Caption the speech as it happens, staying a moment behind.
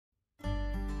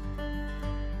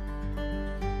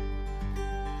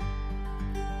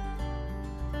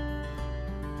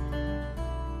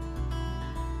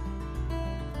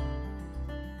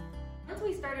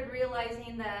started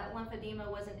realizing that lymphedema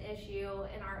was an issue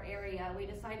in our area, we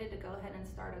decided to go ahead and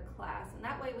start a class. And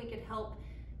that way we could help,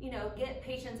 get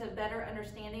patients a better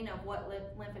understanding of what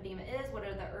lymphedema is, what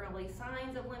are the early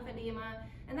signs of lymphedema.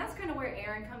 And that's kind of where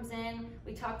Eryn comes in.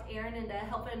 We talked Eryn into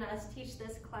helping us teach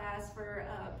this class for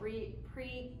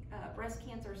breast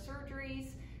cancer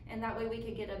surgeries. And that way we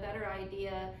could get a better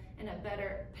idea and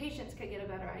patients could get a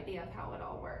better idea of how it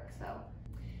all works. So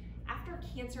after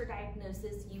cancer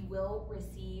diagnosis, you will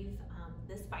receive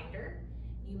this binder.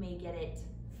 You may get it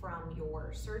from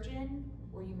your surgeon,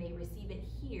 or you may receive it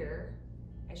here.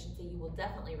 I should say you will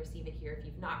definitely receive it here if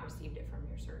you've not received it from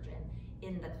your surgeon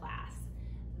in the class.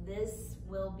 This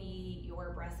will be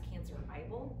your breast cancer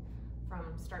Bible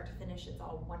from start to finish. It's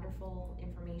all wonderful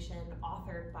information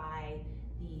authored by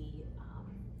the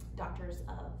doctors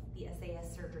of the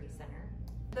SAS Surgery Center.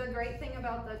 The great thing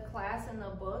about the class and the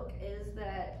book is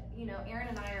that, Eryn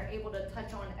and I are able to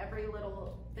touch on every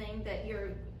little thing that you're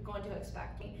going to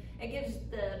expect. It gives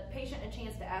the patient a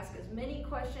chance to ask as many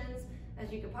questions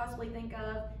as you could possibly think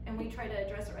of, and we try to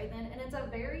address it right then. And it's a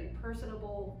very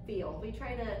personable field.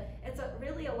 It's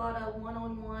really a lot of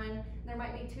one-on-one. There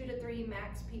might be 2 to 3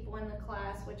 max people in the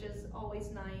class, which is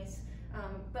always nice.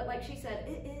 But like she said,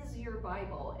 it is your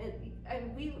Bible.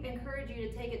 And we encourage you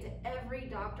to take it to every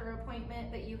doctor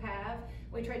appointment that you have.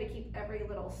 We try to keep every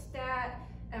little stat,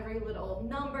 every little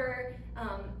number.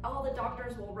 All the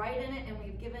doctors will write in it, and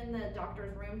we've given the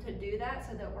doctors room to do that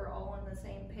so that we're all on the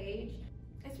same page.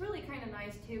 It's really kind of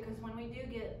nice too, because when we do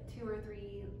get 2 or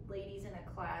 3 ladies in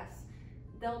a class,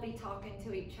 they'll be talking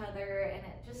to each other, and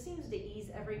it just seems to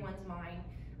ease everyone's mind.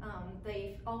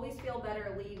 They always feel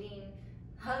better leaving.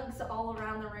 Hugs all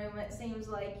around the room. It seems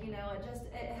like,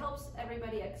 it helps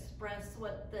everybody express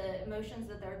what the emotions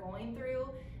that they're going through.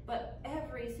 But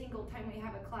every single time we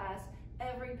have a class,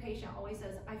 every patient always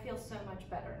says, I feel so much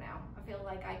better now. I feel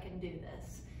like I can do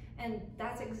this. And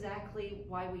that's exactly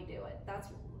why we do it. That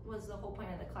was the whole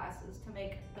point of the class, is to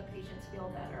make the patients feel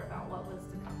better about what was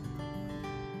to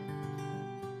come.